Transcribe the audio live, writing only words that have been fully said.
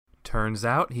Turns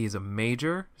out he's a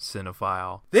major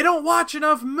cinephile. They don't watch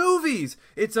enough movies.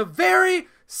 It's a very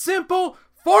simple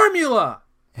formula.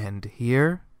 And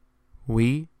here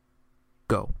we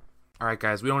go. All right,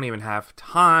 guys, we don't even have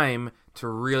time to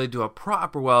really do a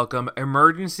proper welcome.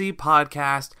 Emergency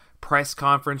podcast press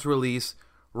conference release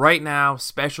right now.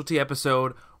 Specialty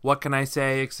episode. What can I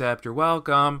say except you're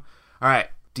welcome? All right,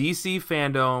 DC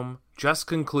FanDome just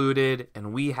concluded,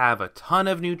 and we have a ton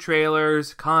of new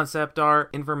trailers, concept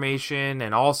art, information,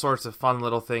 and all sorts of fun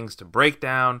little things to break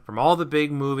down from all the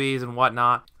big movies and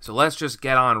whatnot. So let's just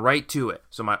get on right to it.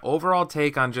 So my overall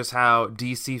take on just how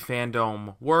DC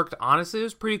FanDome worked, honestly, it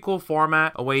was a pretty cool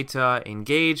format, a way to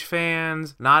engage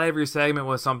fans. Not every segment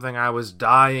was something I was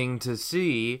dying to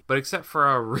see, but except for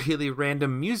a really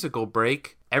random musical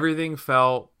break, everything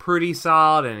felt pretty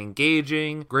solid and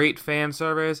engaging, great fan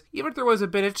service, even if there was a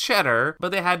bit of cheddar, but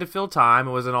they had to fill time.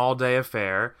 It was an all-day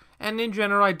affair. And in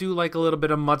general, I do like a little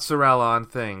bit of mozzarella on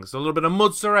things. A little bit of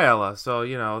mozzarella. So,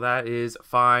 that is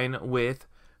fine with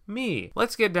me.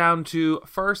 Let's get down to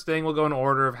first thing. We'll go in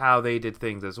order of how they did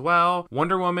things as well.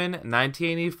 Wonder Woman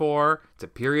 1984. It's a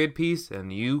period piece,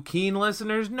 and you keen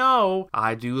listeners know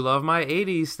I do love my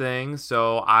 80s things,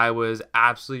 so I was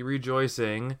absolutely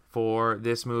rejoicing for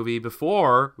this movie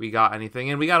before we got anything,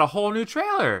 and we got a whole new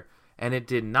trailer, and it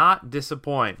did not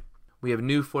disappoint. We have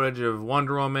new footage of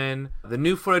Wonder Woman. The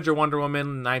new footage of Wonder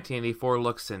Woman 1984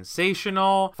 looks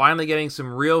sensational. Finally getting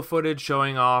some real footage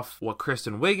showing off what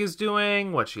Kristen Wiig is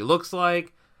doing, what she looks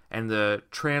like, and the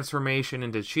transformation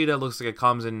into Cheetah looks like it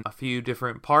comes in a few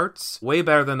different parts. Way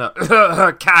better than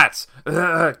the cats.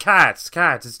 Cats.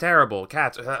 It's terrible.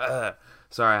 Cats.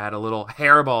 Sorry, I had a little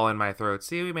hairball in my throat.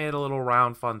 See, we made a little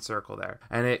round, fun circle there.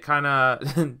 And it kind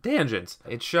of tangents.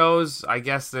 It shows, I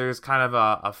guess, there's kind of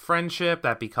a friendship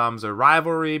that becomes a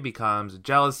rivalry, becomes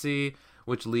jealousy,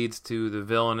 which leads to the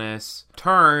villainous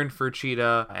turn for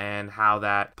Cheetah and how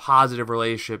that positive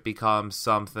relationship becomes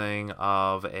something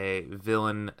of a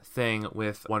villain thing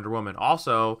with Wonder Woman.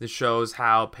 Also, this shows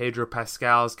how Pedro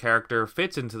Pascal's character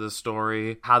fits into the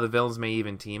story, how the villains may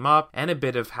even team up, and a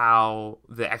bit of how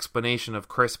the explanation of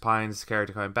Chris Pine's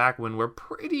character coming back when we're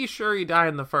pretty sure he died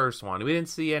in the first one. We didn't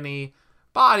see any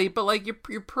body, but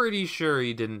you're pretty sure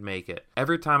he didn't make it.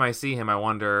 Every time I see him, I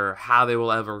wonder how they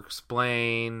will ever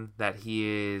explain that he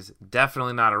is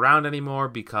definitely not around anymore,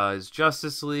 because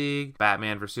Justice League,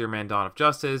 Batman vs Superman Dawn of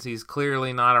Justice, he's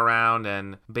clearly not around,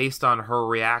 and based on her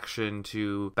reaction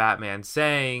to Batman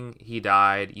saying he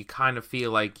died, you kind of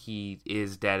feel like he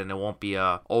is dead, and it won't be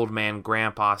a old man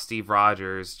grandpa Steve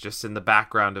Rogers just in the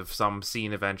background of some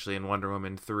scene eventually in Wonder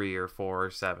Woman 3 or 4 or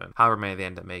 7, however many they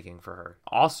end up making for her.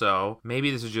 Also, maybe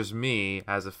this is just me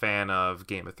as a fan of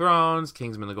Game of Thrones,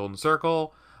 Kingsman: The Golden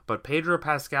Circle, but Pedro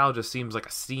Pascal just seems like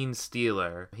a scene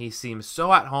stealer. He seems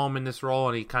so at home in this role,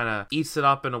 and he kind of eats it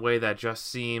up in a way that just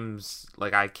seems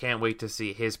like I can't wait to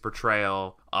see his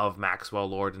portrayal of Maxwell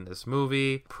Lord in this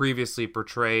movie. Previously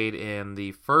portrayed in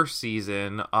the first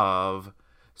season of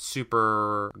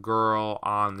Supergirl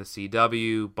on the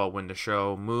CW, but when the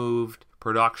show moved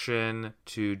production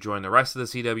to join the rest of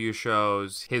the CW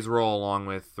shows, his role, along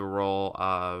with the role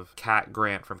of Cat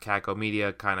Grant from Catco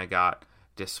Media, kind of got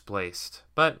displaced.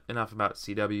 But enough about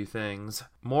CW things.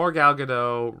 More Gal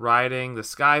Gadot riding. The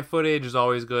sky footage is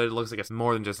always good. It looks like it's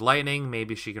more than just lightning.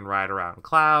 Maybe she can ride around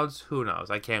clouds. Who knows?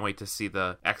 I can't wait to see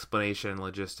the explanation and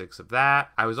logistics of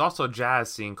that. I was also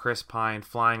jazzed seeing Chris Pine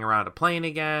flying around a plane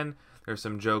again. There's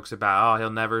some jokes about, he'll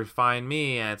never find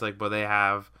me. And it's like, well, they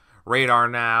have radar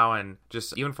now, and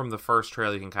just even from the first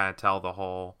trailer you can kind of tell the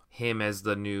whole him as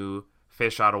the new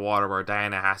fish out of water, where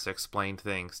Diana has to explain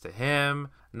things to him.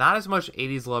 Not as much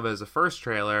 80s love as the first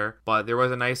trailer, but there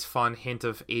was a nice fun hint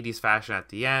of 80s fashion at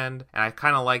the end, and I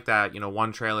kind of like that.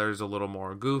 One trailer is a little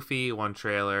more goofy, one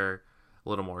trailer a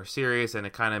little more serious, and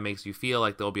it kind of makes you feel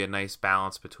like there'll be a nice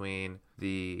balance between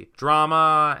the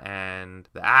drama and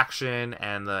the action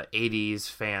and the 80s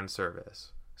fan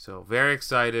service. So very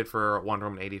excited for Wonder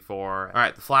Woman 84. All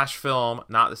right, the Flash film,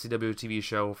 not the CW TV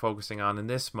show we're focusing on in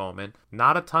this moment.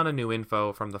 Not a ton of new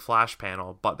info from the Flash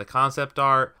panel, but the concept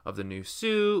art of the new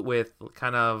suit with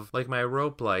kind of like my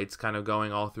rope lights kind of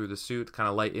going all through the suit, kind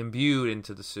of light imbued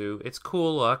into the suit. It's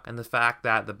cool look. And the fact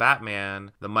that the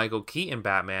Batman, the Michael Keaton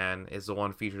Batman, is the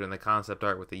one featured in the concept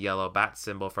art with the yellow bat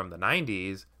symbol from the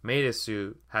 90s, made his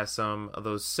suit has some of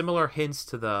those similar hints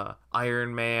to the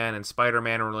Iron Man and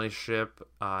Spider-Man relationship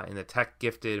in the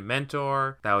tech-gifted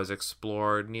mentor that was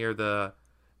explored near the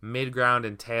mid-ground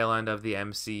and tail end of the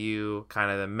MCU.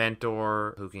 Kind of the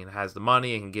mentor who has the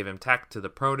money and can give him tech to the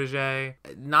protege.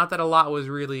 Not that a lot was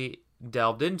really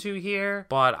delved into here,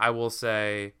 but I will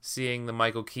say seeing the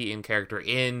Michael Keaton character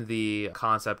in the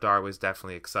concept art was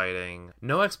definitely exciting.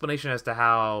 No explanation as to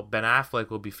how Ben Affleck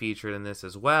will be featured in this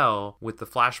as well, with the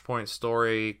Flashpoint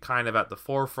story kind of at the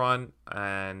forefront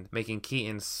and making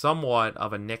Keaton somewhat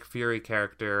of a Nick Fury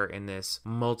character in this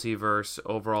multiverse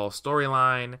overall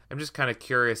storyline. I'm just kind of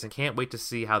curious and can't wait to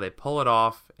see how they pull it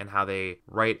off and how they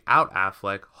write out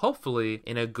Affleck, hopefully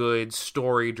in a good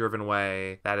story-driven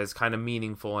way that is kind of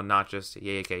meaningful and not just,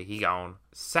 yeah, okay, he gone.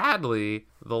 Sadly,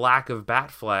 the lack of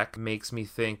Batfleck makes me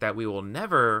think that we will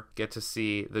never get to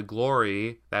see the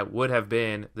glory that would have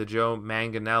been the Joe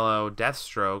Manganiello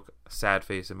Deathstroke, sad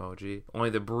face emoji, only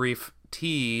the brief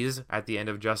tease at the end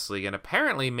of Justice League, and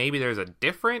apparently maybe there's a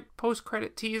different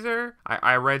post-credit teaser.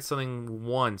 I read something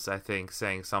once, I think,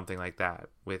 saying something like that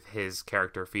with his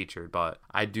character featured, but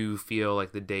I do feel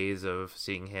like the days of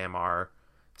seeing him are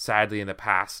sadly in the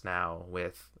past now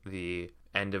with the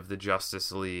end of the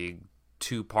Justice League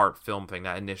 2-part film thing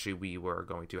that initially we were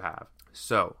going to have.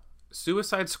 So,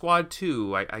 Suicide Squad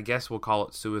 2, I guess we'll call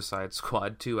it Suicide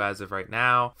Squad 2 as of right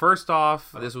now. First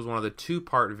off, this was one of the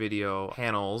 2-part video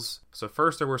panels. So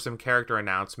first there were some character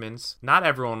announcements. Not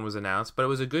everyone was announced, but it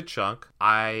was a good chunk.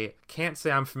 I can't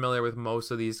say I'm familiar with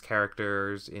most of these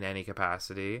characters in any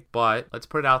capacity, but let's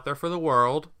put it out there for the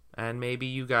world, and maybe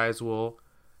you guys will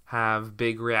have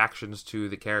big reactions to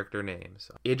the character names.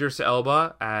 Idris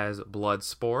Elba as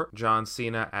Bloodsport, John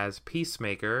Cena as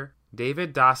Peacemaker,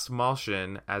 David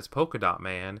Dastmalchian as Polka Dot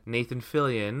Man, Nathan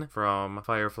Fillion from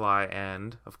Firefly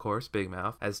and, of course, Big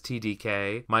Mouth as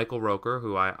TDK, Michael Rooker,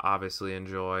 who I obviously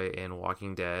enjoy in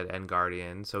Walking Dead and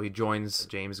Guardian, so he joins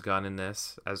James Gunn in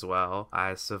this as well,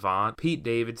 as Savant, Pete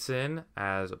Davidson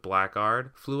as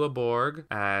Blackguard, Flua Borg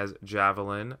as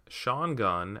Javelin, Sean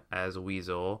Gunn as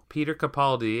Weasel, Peter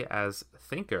Capaldi as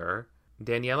Thinker,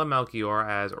 Daniela Melchior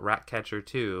as Ratcatcher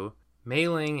 2, Mei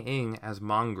Ling Ing as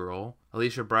Mongrel,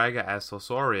 Alicia Braga as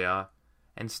Sosoria,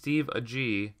 and Steve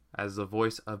Agee as the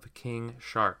voice of King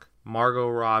Shark. Margot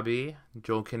Robbie,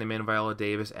 Joel Kinnaman, Viola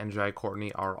Davis, and Jai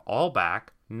Courtney are all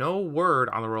back. No word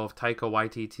on the role of Taika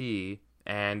Waititi,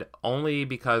 and only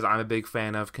because I'm a big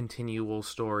fan of continual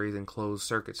stories and closed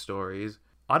circuit stories.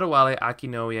 Adewale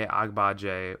Akinoye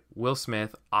Agbaje, Will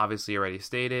Smith, obviously already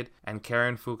stated, and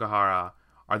Karen Fukuhara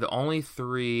are the only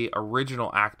 3 original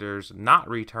actors not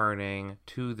returning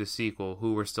to the sequel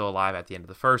who were still alive at the end of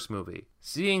the first movie.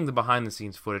 Seeing the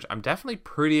behind-the-scenes footage, I'm definitely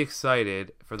pretty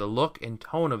excited for the look and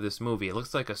tone of this movie. It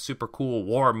looks like a super cool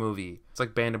war movie. It's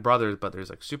like Band of Brothers, but there's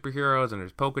like superheroes, and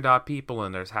there's polka dot people,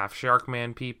 and there's half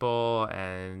Sharkman people,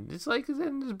 and it's like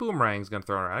there's boomerangs gonna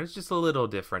throw around. It's just a little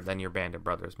different than your Band of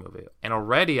Brothers movie. And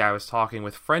already I was talking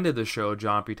with friend of the show,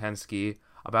 John Pretensky,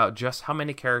 about just how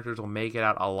many characters will make it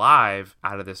out alive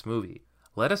out of this movie.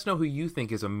 Let us know who you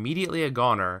think is immediately a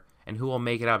goner and who will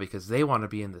make it out because they want to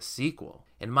be in the sequel.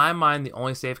 In my mind, the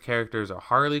only safe characters are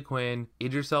Harley Quinn,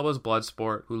 Idris Elba's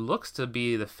Bloodsport, who looks to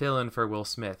be the fill-in for Will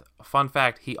Smith. A fun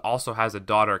fact, he also has a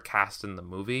daughter cast in the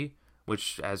movie,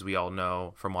 which, as we all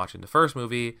know from watching the first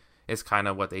movie, is kind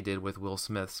of what they did with Will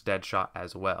Smith's Deadshot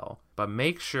as well. But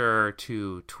make sure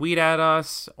to tweet at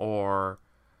us or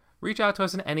reach out to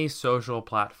us in any social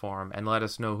platform and let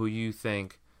us know who you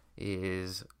think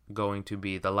is going to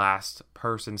be the last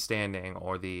person standing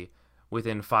or the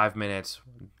within 5 minutes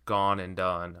gone and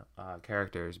done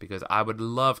characters, because I would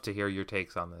love to hear your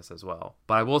takes on this as well.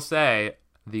 But I will say,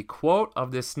 the quote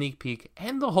of this sneak peek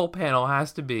and the whole panel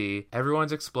has to be,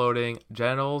 everyone's exploding,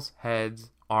 genitals,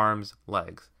 heads, arms,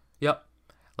 legs. Yep,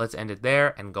 let's end it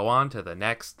there and go on to the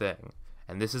next thing.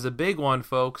 And this is a big one,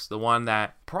 folks, the one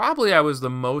that probably I was the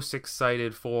most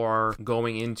excited for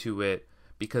going into it,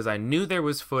 because I knew there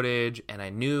was footage and I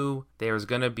knew there was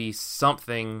going to be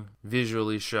something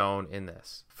visually shown in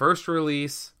this. First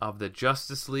release of the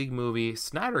Justice League movie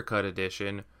Snyder Cut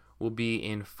edition will be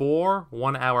in 4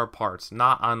 one-hour parts,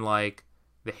 not unlike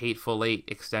the Hateful Eight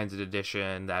extended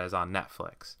edition that is on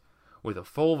Netflix, with a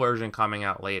full version coming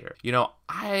out later. You know,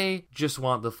 I just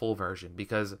want the full version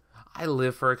because I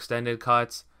live for extended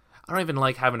cuts. I don't even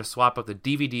like having to swap out the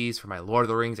DVDs for my Lord of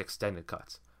the Rings extended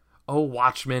cuts. Oh,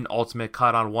 Watchmen Ultimate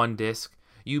Cut on 1 disc.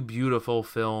 You beautiful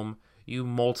film. You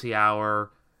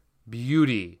multi-hour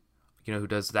beauty. You know who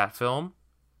does that film?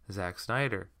 Zack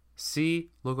Snyder. See?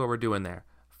 Look what we're doing there.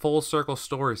 Full circle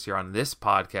stories here on this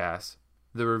podcast.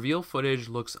 The reveal footage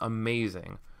looks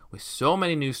amazing. With so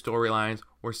many new storylines,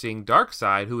 we're seeing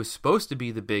Darkseid, who is supposed to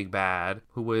be the big bad,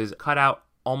 who was cut out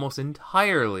almost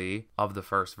entirely of the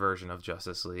first version of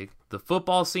Justice League. The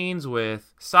football scenes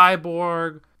with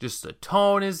Cyborg, just the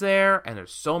tone is there, and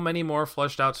there's so many more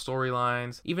fleshed out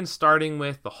storylines, even starting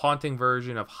with the haunting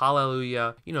version of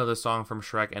Hallelujah, you know, the song from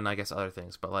Shrek, and I guess other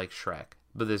things, but like Shrek.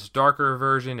 But this darker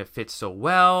version, it fits so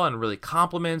well and really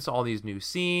complements all these new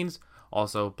scenes.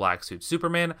 Also, Black Suit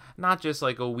Superman, not just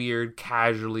like a weird,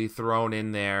 casually thrown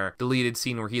in there deleted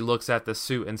scene where he looks at the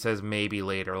suit and says maybe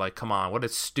later. Like, come on, what a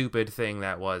stupid thing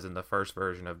that was in the first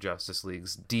version of Justice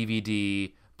League's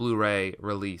DVD Blu-ray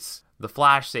release. The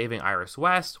Flash saving Iris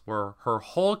West, where her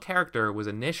whole character was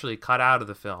initially cut out of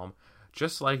the film,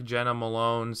 just like Jenna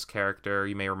Malone's character,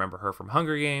 you may remember her from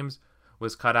Hunger Games,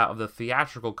 was cut out of the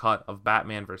theatrical cut of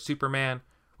Batman vs. Superman,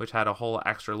 which had a whole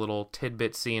extra little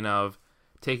tidbit scene of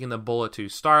taking the bullet to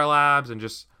Star Labs and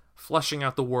just flushing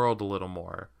out the world a little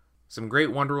more. Some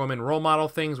great Wonder Woman role model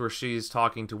things where she's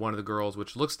talking to one of the girls,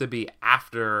 which looks to be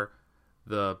after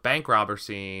the bank robber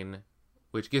scene,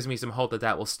 which gives me some hope that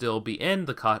that will still be in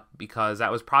the cut, because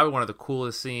that was probably one of the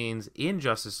coolest scenes in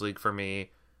Justice League for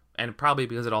me, and probably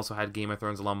because it also had Game of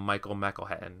Thrones alum Michael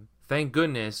Meckelhatton. Thank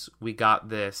goodness we got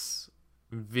this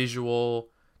visual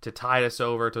to tide us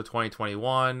over to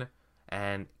 2021,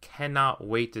 and cannot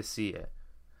wait to see it.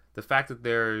 The fact that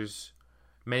there's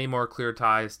many more clear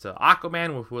ties to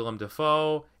Aquaman with Willem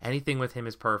Dafoe, anything with him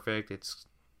is perfect. It's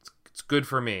good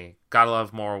for me. Gotta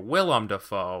love more Willem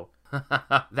Dafoe.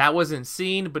 That wasn't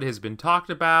seen, but has been talked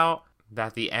about.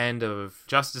 That the end of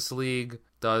Justice League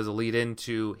does lead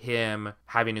into him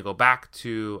having to go back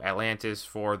to Atlantis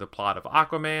for the plot of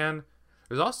Aquaman.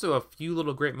 There's also a few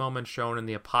little great moments shown in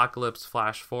the Apocalypse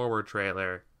Flash Forward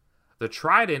trailer. The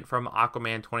Trident from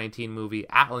Aquaman 2018 movie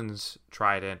Atlan's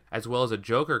Trident, as well as a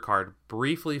Joker card,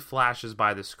 briefly flashes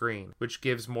by the screen, which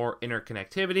gives more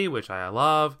interconnectivity, which I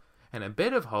love, and a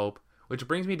bit of hope, which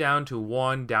brings me down to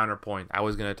one downer point. I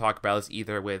was going to talk about this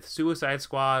either with Suicide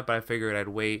Squad, but I figured I'd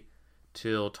wait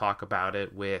till talk about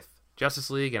it with Justice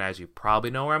League, and as you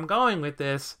probably know where I'm going with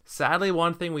this, sadly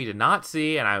one thing we did not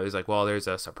see, and I was like, well, there's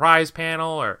a surprise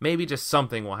panel, or maybe just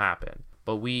something will happen.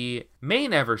 But we may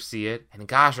never see it, and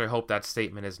gosh, I hope that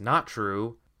statement is not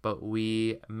true, but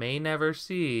we may never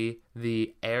see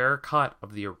the air cut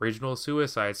of the original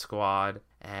Suicide Squad,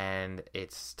 and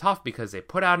it's tough because they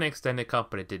put out an extended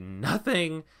cut, but it did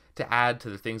nothing to add to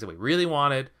the things that we really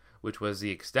wanted, which was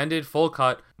the extended full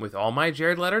cut with all my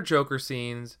Jared Leto Joker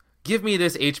scenes. Give me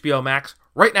this HBO Max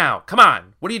right now. Come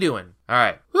on. What are you doing? All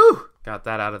right. Whew. Got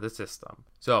that out of the system.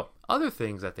 So, other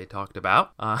things that they talked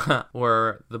about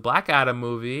were the Black Adam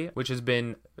movie, which has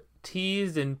been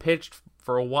teased and pitched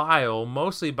for a while,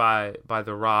 mostly by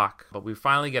The Rock, but we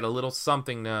finally get a little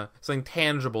something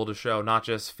tangible to show, not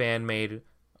just fan-made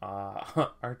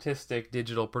artistic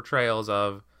digital portrayals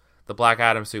of the Black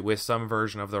Adam suit with some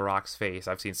version of The Rock's face.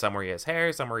 I've seen some where he has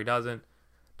hair, some where he doesn't.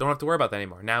 Don't have to worry about that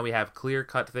anymore. Now we have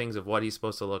clear-cut things of what he's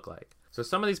supposed to look like. So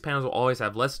some of these panels will always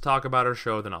have less to talk about or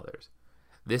show than others.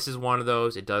 This is one of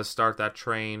those. It does start that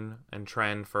train and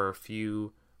trend for a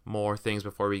few more things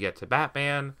before we get to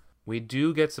Batman. We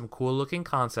do get some cool-looking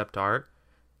concept art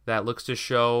that looks to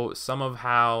show some of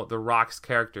how The Rock's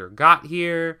character got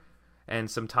here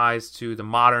and some ties to the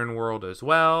modern world as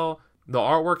well. The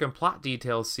artwork and plot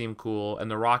details seem cool, and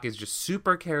The Rock is just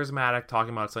super charismatic,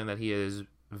 talking about something that he is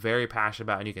very passionate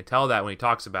about, and you can tell that when he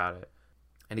talks about it.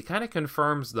 And he kind of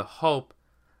confirms the hope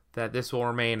that this will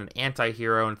remain an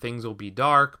anti-hero and things will be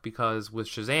dark, because with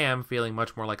Shazam feeling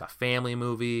much more like a family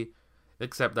movie,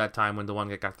 except that time when the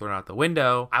one got thrown out the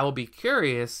window, I will be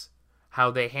curious how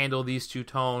they handle these two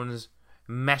tones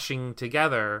meshing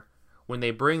together when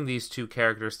they bring these two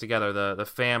characters together, the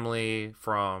family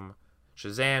from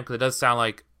Shazam, because it does sound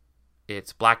like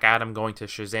it's Black Adam going to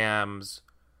Shazam's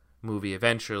movie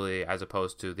eventually, as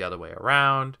opposed to the other way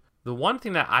around. The one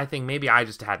thing that I think maybe I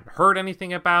just hadn't heard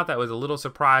anything about that was a little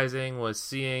surprising was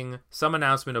seeing some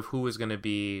announcement of who was going to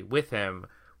be with him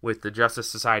with the Justice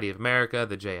Society of America,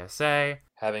 the JSA.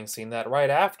 Having seen that right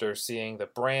after seeing the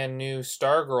brand new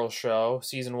Stargirl show,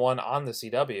 Season 1 on the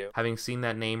CW. Having seen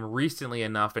that name recently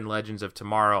enough in Legends of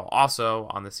Tomorrow, also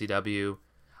on the CW.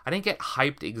 I didn't get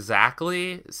hyped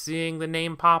exactly seeing the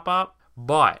name pop up,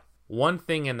 but one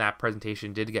thing in that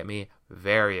presentation did get me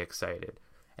very excited.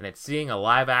 And it's seeing a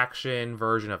live-action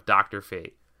version of Dr.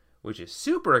 Fate, which is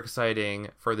super exciting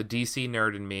for the DC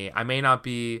nerd in me. I may not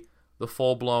be the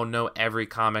full-blown know every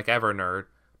comic ever nerd,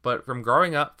 but from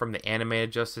growing up from the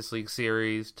animated Justice League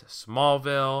series to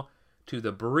Smallville to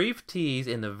the brief tease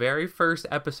in the very first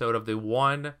episode of the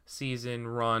one-season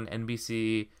run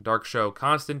NBC dark show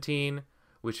Constantine,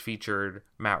 which featured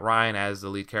Matt Ryan as the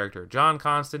lead character John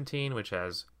Constantine, which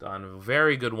has done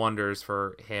very good wonders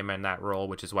for him in that role,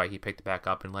 which is why he picked it back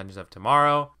up in Legends of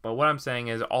Tomorrow. But what I'm saying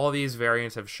is all these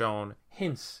variants have shown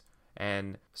hints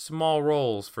and small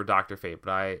roles for Dr. Fate,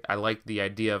 but I like the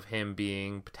idea of him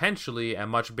being potentially a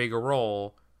much bigger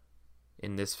role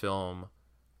in this film,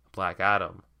 Black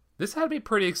Adam. This had me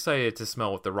pretty excited to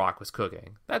smell what The Rock was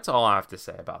cooking. That's all I have to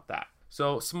say about that.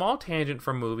 So, small tangent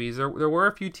from movies. There were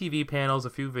a few TV panels, a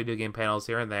few video game panels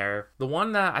here and there. The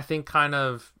one that I think kind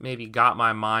of maybe got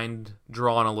my mind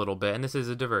drawn a little bit, and this is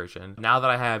a diversion. Now that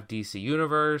I have DC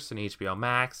Universe and HBO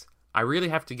Max, I really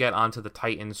have to get onto the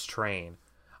Titans train.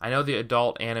 I know the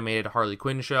adult animated Harley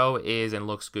Quinn show is and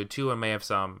looks good too, and may have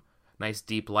some nice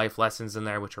deep life lessons in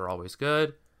there, which are always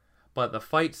good. But the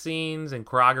fight scenes and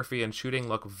choreography and shooting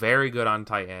look very good on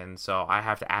Titans, so I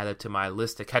have to add it to my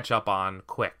list to catch up on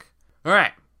quick.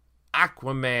 Alright,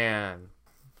 Aquaman.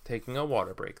 Taking a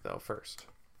water break, though, first.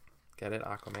 Get it,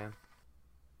 Aquaman?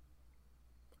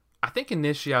 I think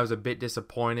initially I was a bit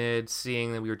disappointed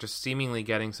seeing that we were just seemingly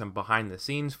getting some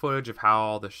behind-the-scenes footage of how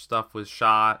all the stuff was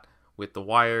shot with the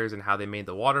wires and how they made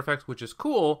the water effects, which is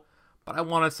cool, but I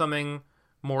wanted something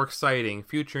more exciting.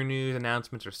 Future news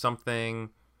announcements or something,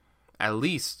 at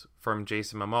least from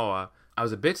Jason Momoa. I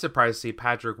was a bit surprised to see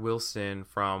Patrick Wilson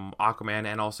from Aquaman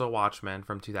and also Watchmen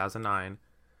from 2009,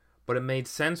 but it made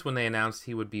sense when they announced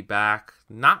he would be back.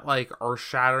 Not like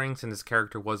earth-shattering since his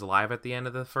character was alive at the end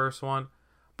of the first one,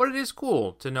 but it is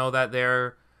cool to know that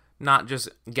they're not just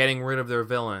getting rid of their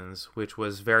villains, which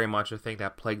was very much a thing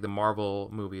that plagued the Marvel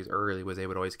movies early, was they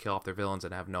would always kill off their villains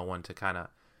and have no one to kind of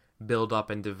build up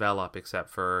and develop except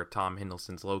for Tom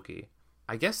Hiddleston's Loki.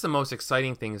 I guess the most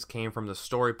exciting things came from the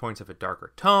story points of a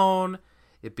darker tone,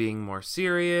 it being more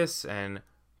serious and,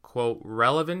 quote,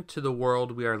 relevant to the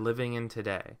world we are living in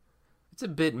today. It's a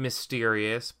bit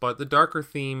mysterious, but the darker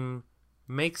theme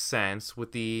makes sense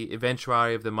with the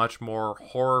eventuality of the much more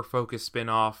horror-focused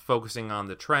spin-off focusing on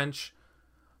the trench.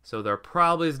 So there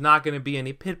probably is not going to be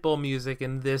any Pitbull music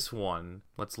in this one.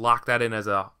 Let's lock that in as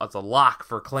a lock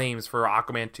for claims for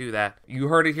Aquaman 2 that you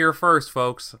heard it here first,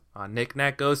 folks. Nick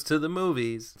Nack goes to the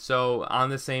movies. So on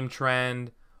the same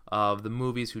trend of the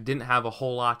movies who didn't have a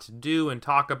whole lot to do and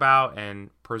talk about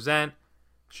and present,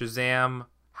 Shazam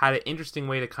had an interesting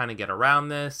way to kind of get around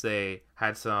this. They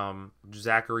had some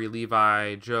Zachary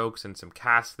Levi jokes and some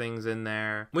cast things in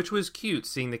there, which was cute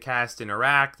seeing the cast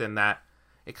interact, and that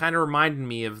it kind of reminded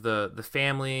me of the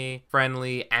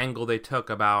family-friendly angle they took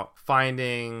about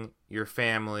finding your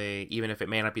family, even if it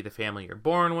may not be the family you're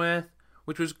born with,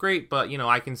 which was great, but, you know,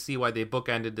 I can see why they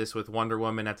bookended this with Wonder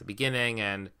Woman at the beginning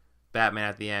and Batman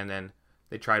at the end, and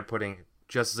they tried putting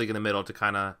Justice League in the middle to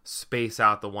kind of space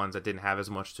out the ones that didn't have as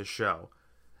much to show.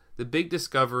 The big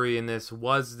discovery in this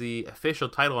was the official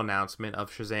title announcement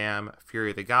of Shazam! Fury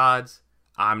of the Gods.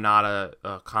 I'm not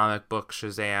a comic book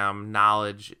Shazam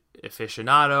knowledge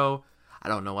aficionado. I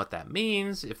don't know what that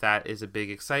means, if that is a big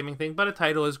exciting thing, but a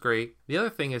title is great. The other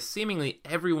thing is seemingly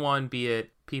everyone, be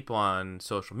it people on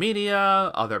social media,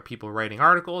 other people writing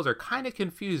articles, are kind of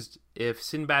confused if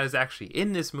Sinbad is actually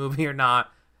in this movie or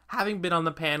not, having been on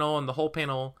the panel, and the whole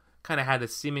panel kind of had a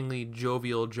seemingly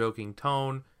jovial, joking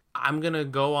tone. I'm going to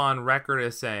go on record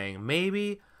as saying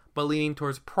maybe, but leaning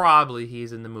towards probably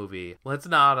he's in the movie. Let's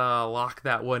not lock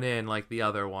that one in like the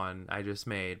other one I just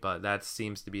made, but that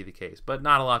seems to be the case. But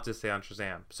not a lot to say on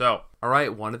Shazam. So,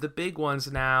 alright, one of the big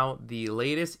ones now, the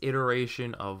latest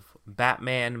iteration of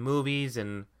Batman movies,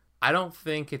 and I don't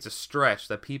think it's a stretch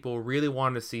that people really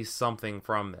wanted to see something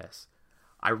from this.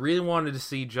 I really wanted to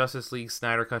see Justice League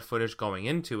Snyder Cut footage going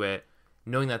into it,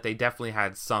 knowing that they definitely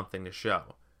had something to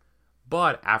show.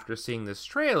 But after seeing this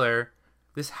trailer,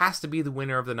 this has to be the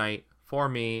winner of the night for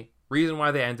me. Reason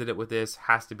why they ended it with this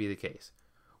has to be the case.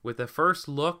 With the first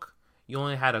look, you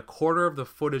only had a quarter of the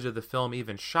footage of the film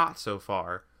even shot so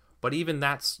far, but even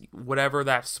that's whatever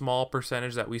that small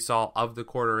percentage that we saw of the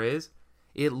quarter is,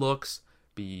 it looks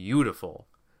beautiful.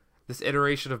 This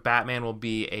iteration of Batman will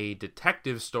be a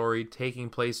detective story taking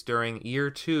place during year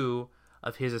 2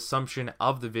 of his assumption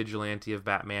of the vigilante of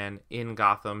Batman in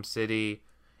Gotham City,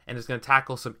 and it's going to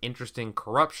tackle some interesting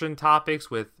corruption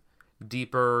topics with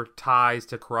deeper ties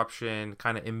to corruption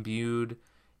kind of imbued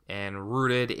and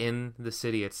rooted in the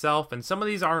city itself. And some of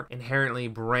these aren't inherently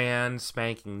brand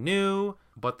spanking new,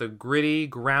 but the gritty,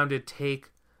 grounded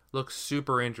take looks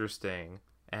super interesting.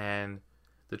 And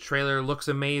the trailer looks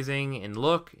amazing in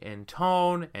look and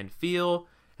tone and feel,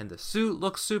 and the suit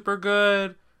looks super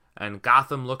good, and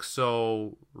Gotham looks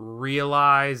so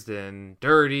realized and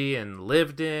dirty and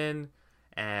lived in,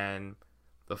 and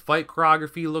the fight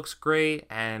choreography looks great,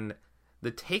 and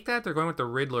the take that they're going with the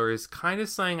Riddler is kind of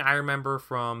something I remember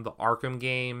from the Arkham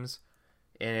games.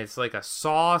 And it's like a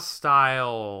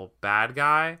Saw-style bad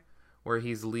guy where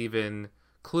he's leaving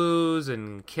clues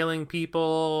and killing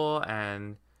people.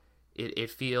 And it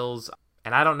feels...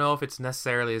 And I don't know if it's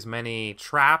necessarily as many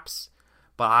traps,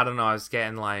 but I don't know. I was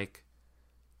getting like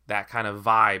that kind of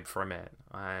vibe from it.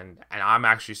 And I'm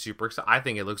actually super excited. I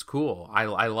think it looks cool.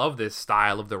 I love this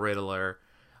style of the Riddler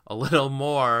a little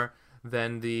more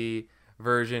than the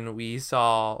version we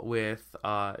saw with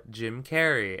Jim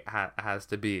Carrey has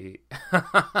to be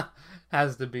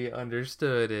has to be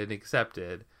understood and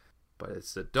accepted. But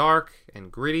it's a dark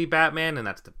and gritty Batman, and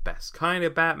that's the best kind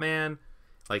of Batman.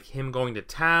 Like him going to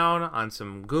town on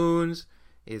some goons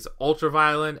is ultra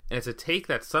violent, and it's a take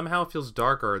that somehow feels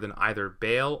darker than either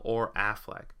Bale or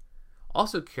Affleck.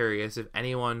 Also curious if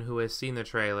anyone who has seen the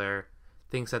trailer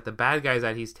thinks that the bad guys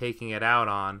that he's taking it out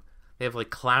on, they have like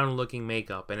clown-looking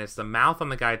makeup, and it's the mouth on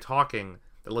the guy talking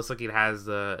that looks like it has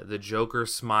the Joker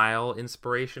smile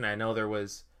inspiration. I know there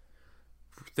was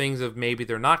things of maybe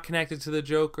they're not connected to the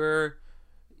Joker,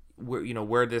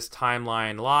 where this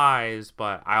timeline lies,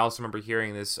 but I also remember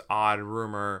hearing this odd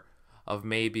rumor of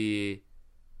maybe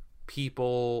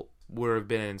people would have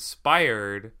been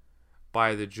inspired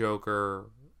by the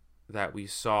Joker that we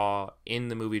saw in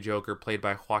the movie Joker, played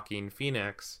by Joaquin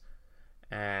Phoenix.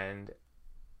 And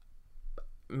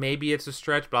maybe it's a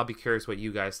stretch, but I'll be curious what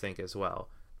you guys think as well.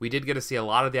 We did get to see a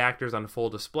lot of the actors on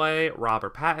full display: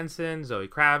 Robert Pattinson, Zoe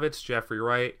Kravitz, Jeffrey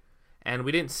Wright, and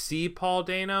we didn't see Paul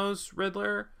Dano's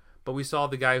Riddler, but we saw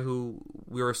the guy who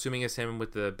we were assuming is him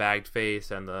with the bagged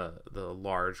face and the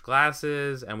large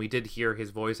glasses, and we did hear his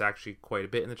voice actually quite a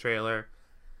bit in the trailer.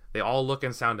 They all look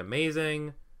and sound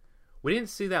amazing. We didn't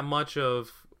see that much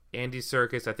of Andy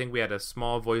Serkis. I think we had a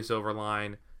small voiceover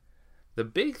line. The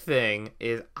big thing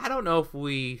is, I don't know if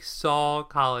we saw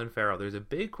Colin Farrell. There's a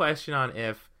big question on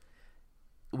if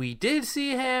we did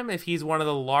see him, if he's one of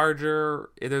the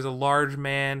larger, if there's a large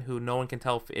man who no one can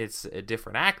tell if it's a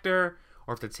different actor,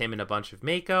 or if it's him in a bunch of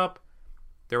makeup.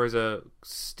 There was a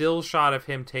still shot of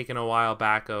him taken a while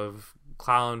back of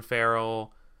Colin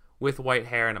Farrell with white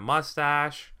hair and a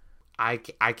mustache. I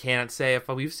can't say if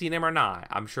we've seen him or not.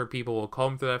 I'm sure people will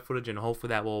comb through that footage and hopefully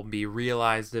that will be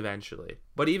realized eventually.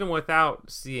 But even without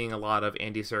seeing a lot of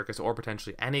Andy Serkis or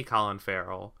potentially any Colin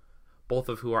Farrell, both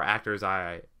of who are actors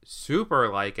I super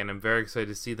like and I'm very excited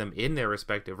to see them in their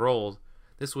respective roles,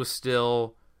 this was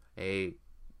still a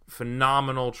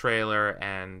phenomenal trailer,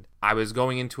 and I was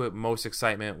going into it most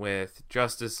excitement with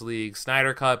Justice League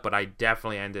Snyder Cut, but I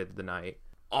definitely ended the night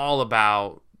all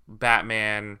about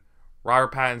Batman.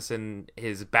 Robert Pattinson,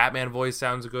 his Batman voice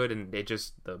sounds good, and the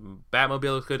Batmobile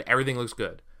looks good. Everything looks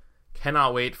good.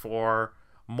 Cannot wait for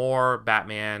more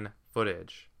Batman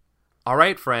footage.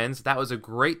 Alright friends, that was a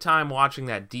great time watching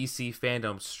that DC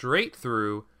FanDome straight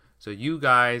through, so you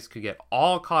guys could get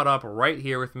all caught up right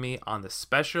here with me on the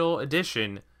special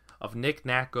edition of Nick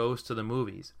Nack Goes to the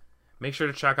Movies. Make sure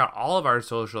to check out all of our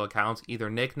social accounts,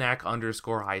 either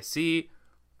knickknack_IC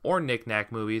or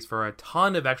Knickknack Movies, for a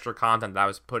ton of extra content that I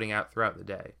was putting out throughout the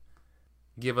day.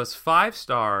 Give us 5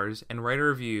 stars and write a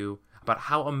review about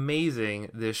how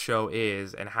amazing this show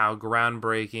is and how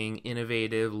groundbreaking,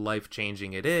 innovative,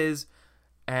 life-changing it is,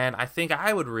 and I think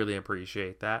I would really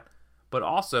appreciate that. But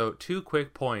also, 2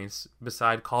 quick points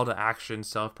beside call to action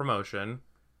self-promotion.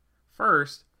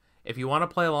 First, if you want to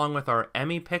play along with our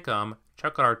Emmy Pick'em,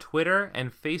 check out our Twitter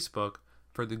and Facebook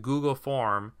for the Google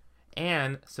form,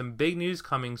 and some big news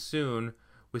coming soon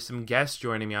with some guests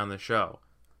joining me on the show.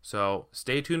 So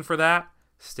stay tuned for that,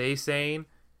 stay sane,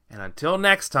 and until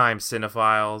next time,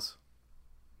 cinephiles.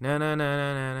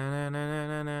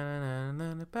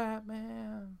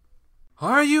 Batman.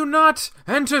 Are you not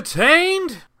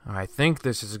entertained? I think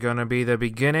this is gonna be the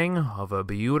beginning of a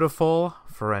beautiful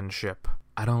friendship.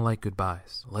 I don't like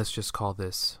goodbyes. Let's just call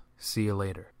this see you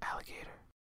later, alligator.